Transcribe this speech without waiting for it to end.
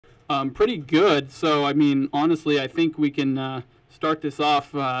Pretty good. So, I mean, honestly, I think we can start this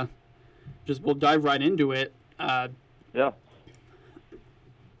off. We'll dive right into it. Yeah.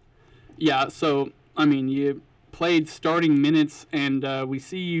 Yeah, so, I mean, you played starting minutes, and we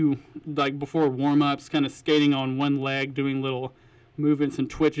see you, like, before warm-ups, kind of skating on one leg, doing little movements and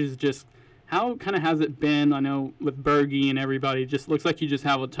twitches. Just how kind of has it been? I know with Bergie and everybody, just looks like you just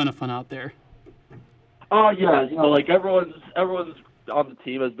have a ton of fun out there. Oh, yeah. Like, everyone's on the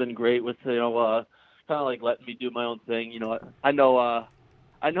team has been great with, kind of, like, letting me do my own thing. I know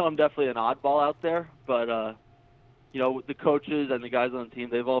I'm definitely an oddball out there, but, the coaches and the guys on the team,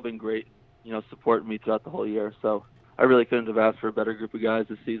 they've all been great, supporting me throughout the whole year. So I really couldn't have asked for a better group of guys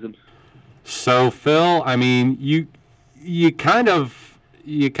this season. So, Phil, I mean, you kind of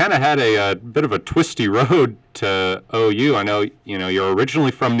had a bit of a twisty road to OU. I know, you're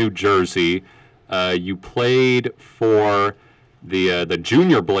originally from New Jersey. You played for the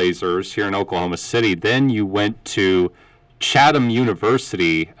Junior Blazers here in Oklahoma City. Then you went to Chatham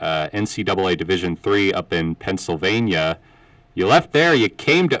University, NCAA Division III up in Pennsylvania. You left there, you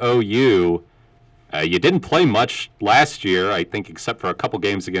came to OU. You didn't play much last year, I think, except for a couple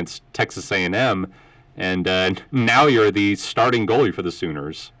games against Texas A&M. And now you're the starting goalie for the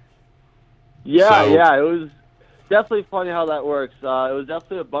Sooners. Yeah, it was definitely funny how that works. It was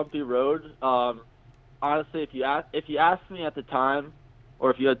definitely a bumpy road. Honestly, if you asked me at the time,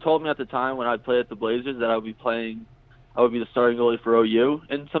 or if you had told me at the time when I'd play at the Blazers that I would be the starting goalie for OU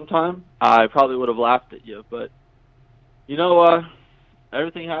in some time, I probably would have laughed at you. But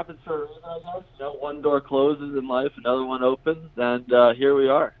everything happens for a reason, I guess. One door closes in life, another one opens, and here we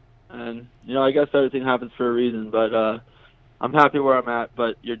are. And I guess everything happens for a reason. But I'm happy where I'm at.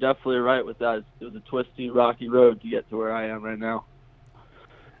 But you're definitely right with that. It was a twisty, rocky road to get to where I am right now.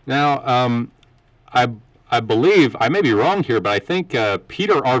 Now, I believe, I may be wrong here, but I think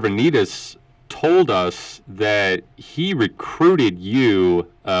Peter Arvanitis told us that he recruited you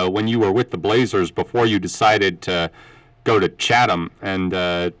when you were with the Blazers before you decided to go to Chatham, and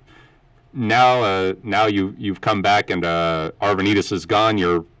now you've come back and Arvanitis is gone.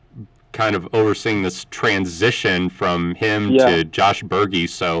 You're kind of overseeing this transition from him to Josh Bergie.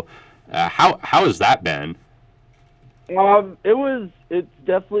 So how has that been? It's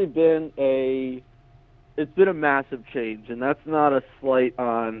definitely been a massive change, and that's not a slight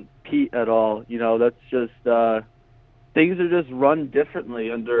on Pete at all. That's just things are just run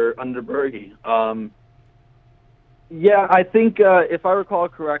differently under Bergie. Yeah, I think if I recall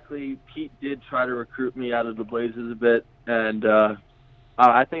correctly, Pete did try to recruit me out of the Blazers a bit, and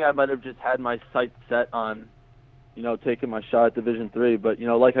I think I might have just had my sights set on, taking my shot at Division III. But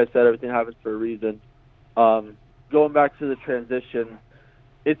like I said, everything happens for a reason. Going back to the transition,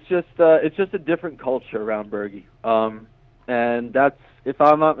 it's just a different culture around Bergie, and that's, if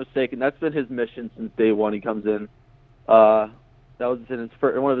I'm not mistaken, that's been his mission since day one. He comes in. That was in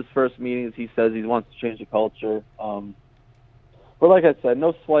one of his first meetings. He says he wants to change the culture. But like I said,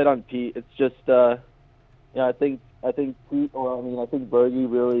 no slight on Pete. It's just, I think Pete, I think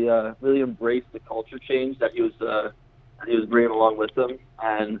Bergie really embraced the culture change that he was bringing along with him,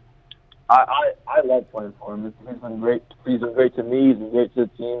 and I love playing for him. He's been great. He's been great to me. He's been great to the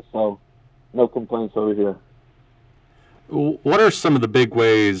team. So no complaints over here. What are some of the big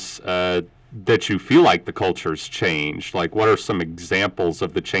ways that you feel like the culture's changed? Like, what are some examples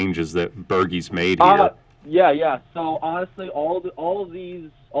of the changes that Bergie's made here? Yeah. So honestly, all of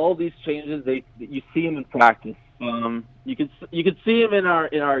these changes, you see them in practice. You could see them in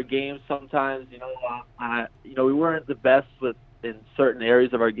our games sometimes. We weren't the best in certain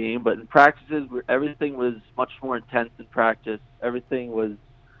areas of our game, but in practices, everything was much more intense in practice. Everything was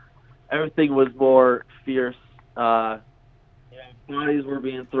more fierce. Bodies were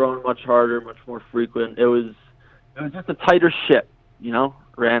being thrown much harder, much more frequent. It was just a tighter ship,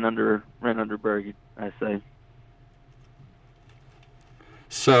 ran under Bergie, I say.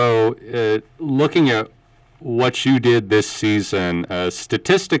 So, looking at what you did this season,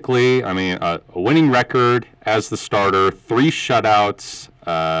 statistically, I mean, a winning record as the starter, 3 shutouts,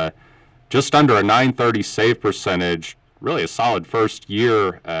 just under a .930 save percentage, really a solid first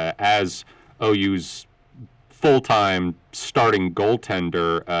year as OU's full-time starting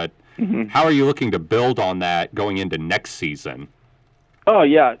goaltender. How are you looking to build on that going into next season? Oh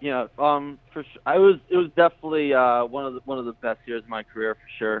yeah. For sure. It was definitely one of the best years of my career for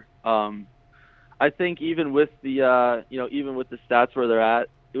sure. I think even with the stats where they're at,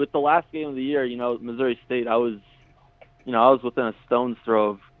 with the last game of the year, Missouri State, I was within a stone's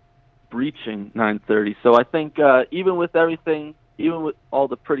throw of breaching .930. So I think even with everything, even with all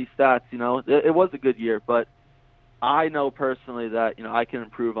the pretty stats, it was a good year. But I know personally that, I can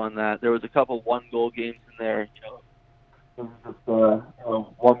improve on that. There was a couple one-goal games in there, it was just,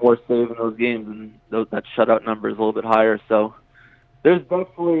 one more save in those games, and that shutout number is a little bit higher. So there's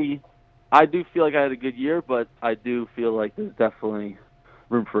definitely, I do feel like I had a good year, but I do feel like there's definitely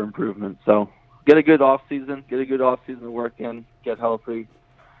room for improvement. So get a good off season to work in, get healthy,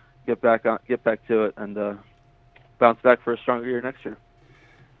 get back to it, and bounce back for a stronger year next year.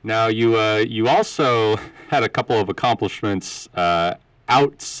 Now, you also had a couple of accomplishments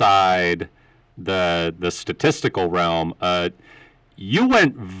outside the statistical realm. You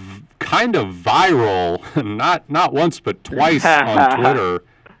went kind of viral, not once but twice on Twitter.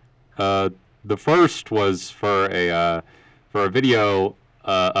 The first was for a video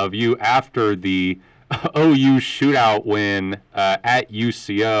of you after the OU shootout win at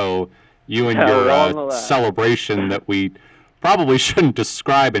UCO. You and your celebration that we probably shouldn't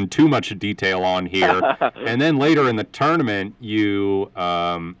describe in too much detail on here. And then later in the tournament, you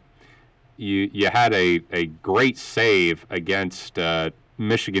had a great save against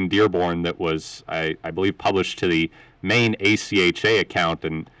Michigan Dearborn that was, I believe, published to the main ACHA account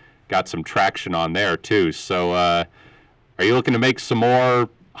and got some traction on there too. So are you looking to make some more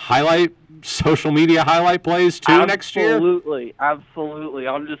social media highlight plays too next year? Absolutely.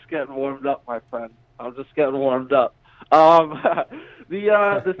 I'm just getting warmed up, my friend. I'm just getting warmed up.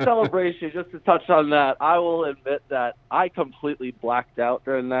 The celebration, just to touch on that, I will admit that I completely blacked out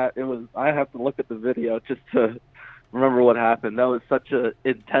during that. I have to look at the video just to remember what happened. That was such an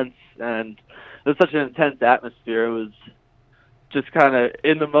intense atmosphere. It was just kind of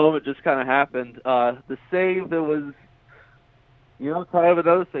in the moment, just kind of happened. The save, that was, kind of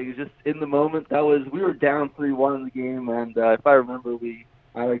another thing. Just in the moment, we were down 3-1 in the game, and if I remember,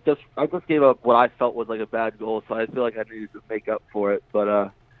 I just gave up what I felt was like a bad goal, so I feel like I needed to make up for it.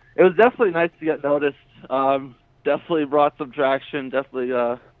 But it was definitely nice to get noticed. Definitely brought some traction. Definitely,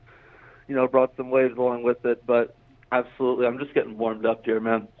 brought some waves along with it. But absolutely, I'm just getting warmed up here,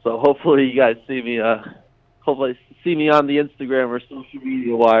 man. So hopefully you guys see me. Hopefully see me on the Instagram or social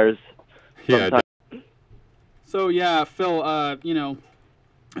media wires. Yeah. So yeah, Phil.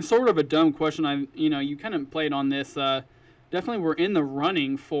 Sort of a dumb question. You kind of played on this. Definitely we're in the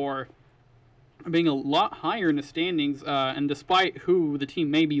running for being a lot higher in the standings, and despite who the team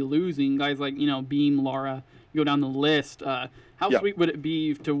may be losing, guys like, Beam, Lara, you go down the list, how sweet would it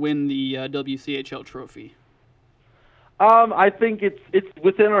be to win the WCHL trophy? I think it's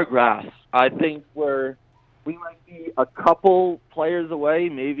within our grasp. I think we might be a couple players away,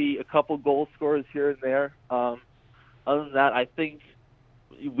 maybe a couple goal scorers here and there. Other than that, I think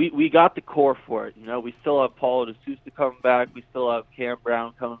we got the core for it. We still have Paulo De Sousa coming back. We still have Cam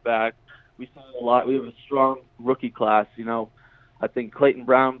Brown coming back. We still have a lot. We have a strong rookie class. I think Clayton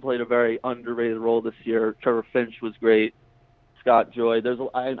Brown played a very underrated role this year. Trevor Finch was great. Scott Joy.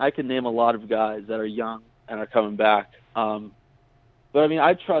 I can name a lot of guys that are young and are coming back. But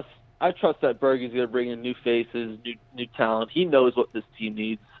I trust that Bergie's going to bring in new faces, new talent. He knows what this team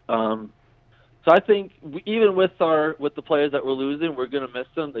needs. So I think even with the players that we're losing, we're going to miss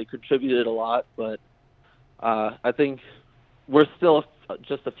them. They contributed a lot, but I think we're still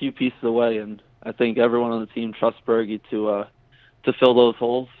just a few pieces away, and I think everyone on the team trusts Bergie to fill those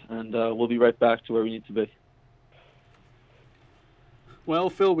holes, and we'll be right back to where we need to be. Well,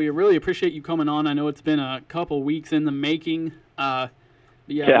 Phil, we really appreciate you coming on. I know it's been a couple weeks in the making.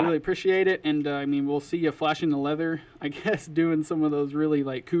 Yeah, I really appreciate it, and we'll see you flashing the leather, I guess, doing some of those really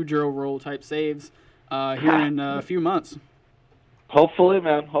like Cujo roll type saves here in a few months. Hopefully,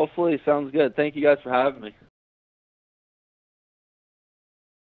 man. Hopefully, sounds good. Thank you guys for having me.